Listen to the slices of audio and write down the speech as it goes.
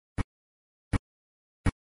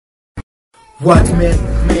What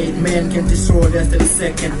man can destroy less than a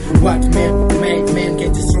second. What man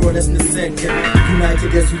can destroy less than a second.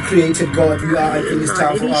 United as we created God, we are. I think it's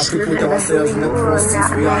time for us to put ourselves in the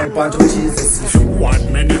process. We are a bunch of Jesus.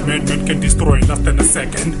 What man can destroy in less than a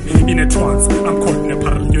second. In a trance, I'm caught in a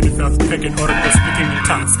parallel universe, pagan oracles speaking in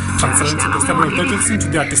tongues, translating the several virgins into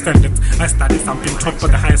their descendants. I studied something taught by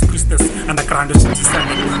the highest priestess and the grandest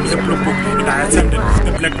descendant. The blue book and I attended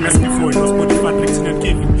the black mass before it was modified, written and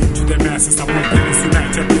given to the masses. I'm not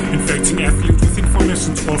united, infecting athletes with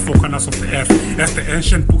information to all four corners of the earth. As the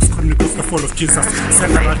ancient books chronicles the fall of Jesus,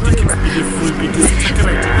 several deacons believe will be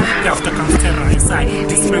disintegrated. After comes terror inside,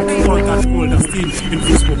 dismantle all that old and still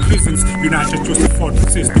invisible prisons. United just afford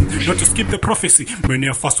the system. Not to skip the prophecy, many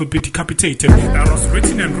of us will be decapitated. That was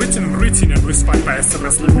written and whispered by a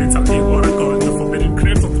celestial mental being oracle in the forbidden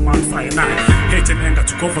graves of Mount Sinai. Hate and anger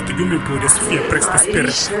took over the human body as fear breaks the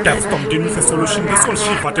spirit. Death stormed in with a solution, the soul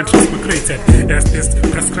shivered and transmigrated. As these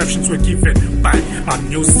prescriptions were given by our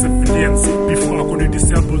new civilians before I could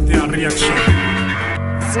disable their reaction.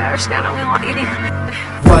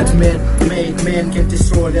 What man can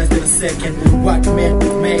destroy less than a second. What man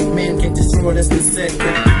can destroy less than a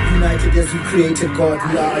second. United as we created God,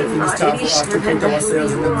 we are. I think it's time for us to put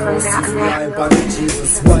ourselves in the process. We are a bunch of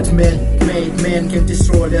Jesus. What man can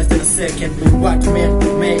destroy less than a second. What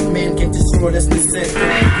man can destroy less than a second.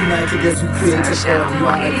 United as we created God, we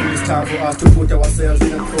are. I think it's time for us to put ourselves in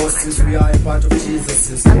the process. We are a bunch of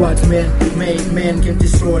Jesuses. What man can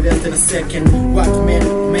destroy less than a second. What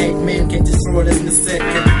man can destroy less than a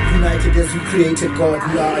second. United as we created God,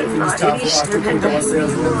 we are. I think it's time for us to put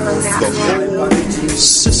ourselves in the process. We are a bunch of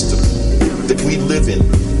Jesus. System that we live in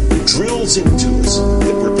drills into us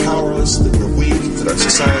that we're powerless, that we're weak, that our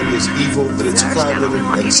society is evil, that it's crowded,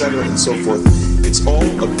 etc., and so forth. It's all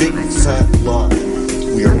a big fat lie.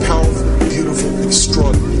 We are powerful, beautiful,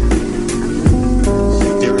 extraordinary.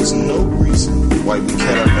 There is no reason why we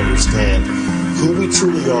cannot understand who we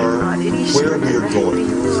truly are, where we are going.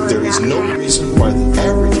 There is no reason why the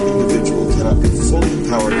average individual cannot be fully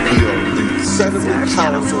empowered. We are incredibly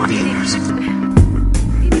powerful beings.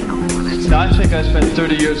 I think I spent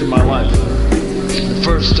 30 years of my life, the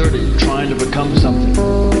first 30, trying to become something.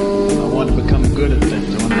 I wanted to become good at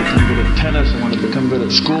things. I wanted to become good at tennis. I wanted to become good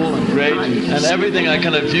at school and grades and everything I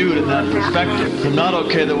kind of viewed in that perspective. I'm not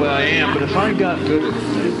okay the way I am, but if I got good at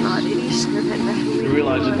things, I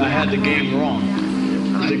realized that I had the game wrong.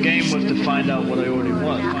 The game was to find out what I already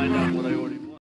was.